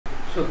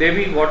So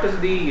Devi, what is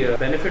the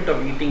benefit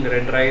of eating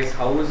red rice?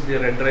 How is the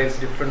red rice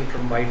different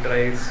from white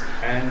rice?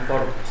 And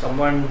for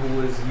someone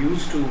who is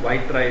used to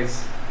white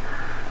rice,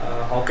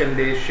 how can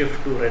they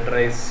shift to red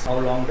rice? How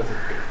long does it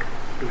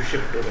take to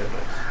shift to red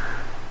rice?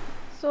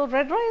 So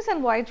red rice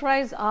and white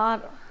rice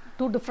are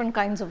two different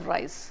kinds of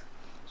rice.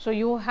 So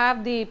you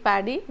have the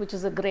paddy, which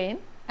is a grain,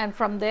 and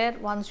from there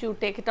once you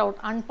take it out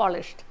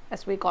unpolished,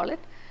 as we call it,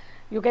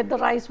 you get the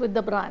rice with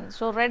the bran.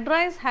 So red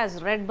rice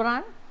has red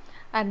bran,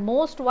 and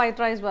most white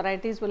rice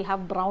varieties will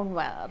have brown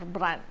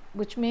bran,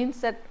 which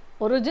means that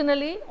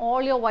originally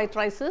all your white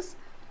rices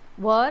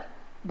were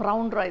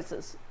brown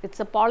rices. It's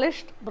a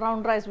polished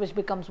brown rice which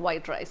becomes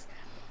white rice.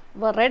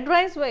 The red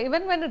rice,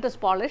 even when it is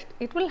polished,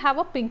 it will have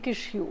a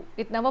pinkish hue.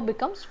 It never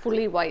becomes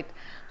fully white.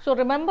 So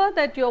remember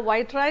that your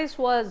white rice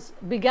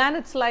began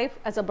its life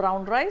as a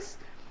brown rice,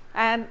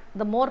 and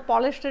the more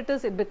polished it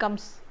is, it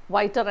becomes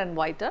whiter and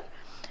whiter.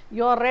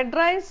 Your red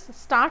rice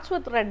starts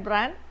with red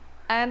bran,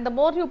 and the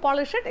more you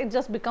polish it, it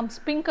just becomes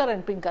pinker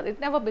and pinker. It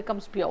never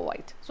becomes pure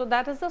white. So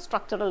that is the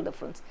structural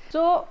difference.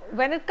 So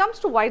when it comes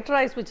to white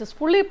rice, which is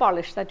fully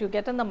polished that you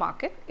get in the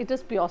market, it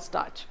is pure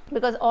starch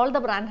because all the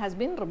bran has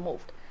been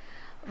removed.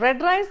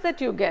 Red rice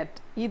that you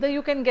get, either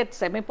you can get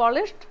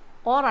semi-polished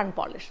or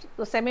unpolished.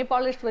 The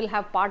semi-polished will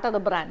have part of the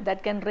bran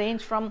that can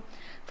range from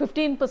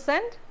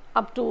 15%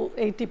 up to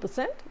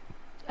 80%,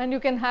 and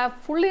you can have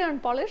fully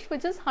unpolished,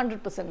 which is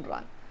 100%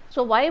 bran.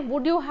 So why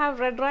would you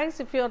have red rice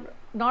if you're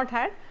not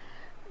had?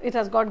 It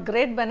has got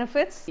great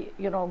benefits,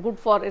 good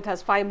for, it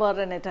has fiber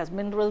and it has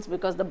minerals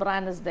because the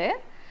bran is there,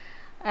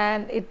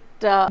 and it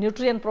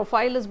nutrient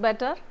profile is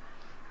better,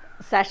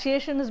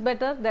 satiation is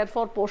better,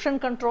 therefore portion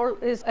control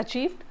is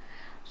achieved.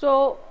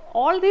 So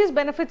all these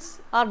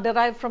benefits are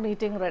derived from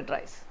eating red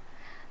rice.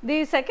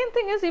 The second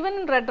thing is, even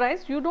in red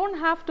rice, you don't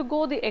have to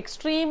go the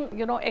extreme,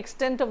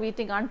 extent of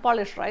eating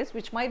unpolished rice,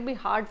 which might be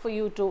hard for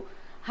you to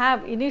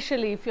have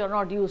initially if you're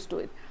not used to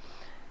it.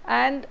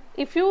 And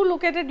if you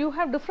look at it, you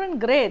have different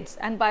grades,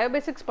 and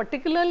Biobasics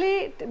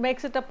particularly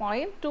makes it a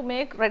point to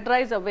make red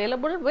rice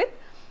available with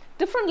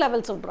different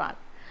levels of bran.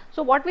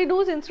 So what we do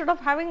is, instead of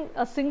having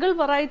a single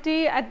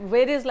variety at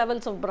various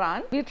levels of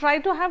bran, we try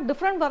to have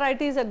different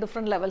varieties at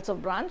different levels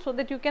of bran, so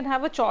that you can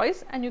have a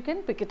choice and you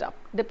can pick it up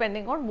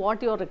depending on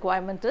what your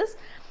requirement is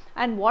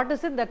and what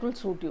is it that will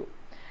suit you.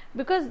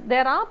 Because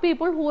there are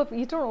people who have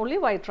eaten only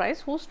white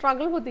rice who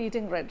struggle with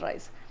eating red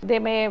rice. They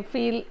may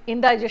feel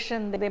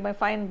indigestion, they may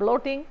find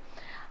bloating.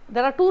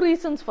 There are two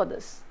reasons for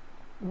this.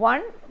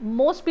 One,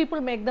 most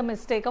people make the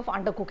mistake of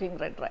undercooking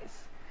red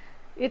rice.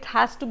 It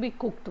has to be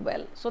cooked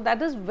well. So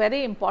that is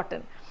very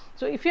important.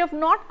 So if you have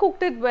not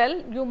cooked it well,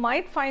 you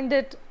might find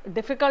it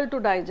difficult to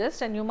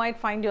digest and you might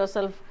find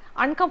yourself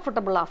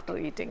uncomfortable after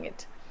eating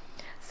it.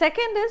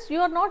 Second is, you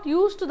are not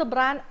used to the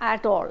bran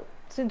at all,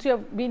 since you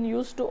have been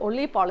used to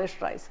only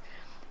polished rice,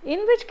 in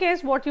which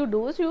case what you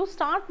do is you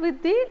start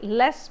with the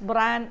less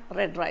bran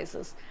red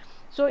rices.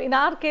 So in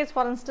our case,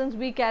 for instance,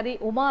 we carry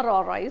Uma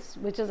raw rice,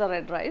 which is a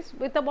red rice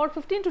with about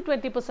 15 to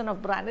 20%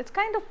 of bran. It's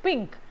kind of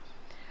pink.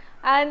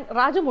 And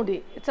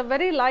Rajamudi, it's a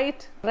very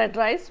light red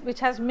rice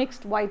which has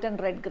mixed white and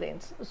red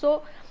grains.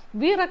 So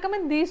we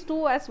recommend these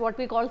two as what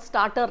we call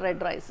starter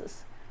red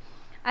rices.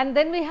 And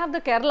then we have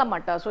the Kerala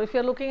Matta. So if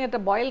you're looking at a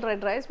boiled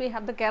red rice, we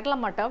have the Kerala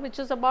Matta, which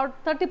is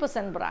about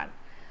 30% bran.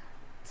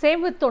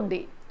 Same with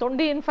Tondi.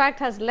 Tondi in fact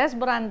has less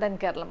bran than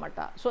Kerala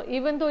Matta. So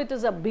even though it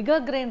is a bigger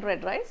grain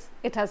red rice,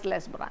 it has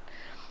less bran.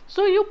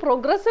 So you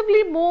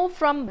progressively move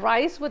from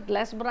rice with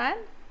less bran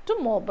to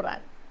more bran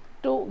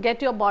to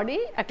get your body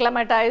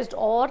acclimatized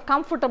or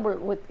comfortable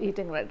with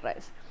eating red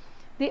rice.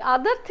 The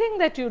other thing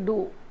that you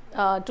do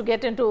to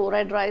get into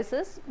red rice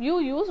is you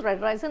use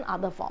red rice in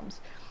other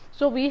forms.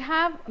 So we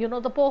have,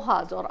 the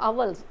pohas or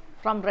avals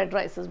from red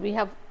rices. We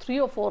have 3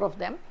 or 4 of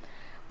them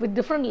with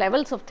different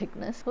levels of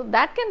thickness. So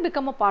that can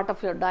become a part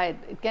of your diet.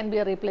 It can be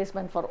a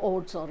replacement for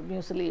oats or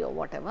muesli or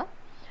whatever.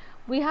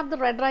 We have the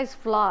red rice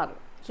flour.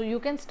 So you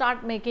can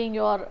start making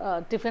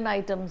your tiffin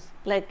items,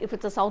 like if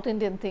it's a South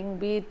Indian thing,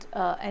 be it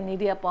an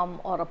idiyappam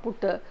or a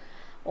puttu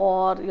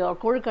or your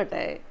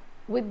kolkata,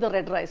 with the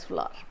red rice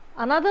flour.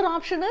 Another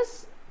option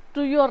is,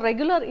 to your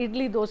regular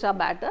idli dosa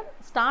batter,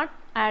 start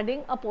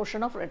adding a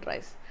portion of red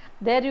rice.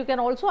 There you can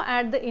also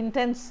add the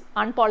intense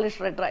unpolished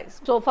red rice.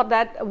 So for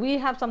that we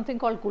have something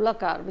called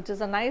kulakar, which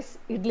is a nice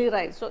idli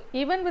rice. So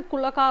even with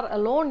kulakar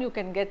alone you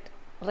can get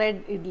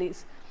red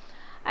idlis,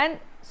 and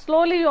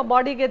slowly your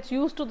body gets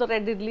used to the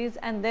red idlis,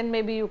 and then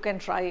maybe you can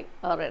try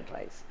a red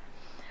rice.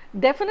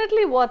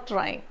 Definitely worth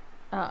trying,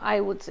 I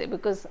would say,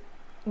 because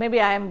maybe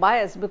I am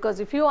biased, because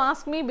if you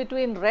ask me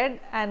between red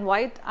and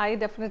white, I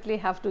definitely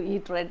have to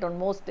eat red on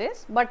most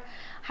days. But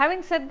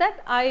having said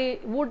that, I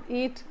would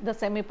eat the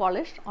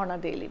semi-polished on a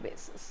daily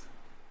basis.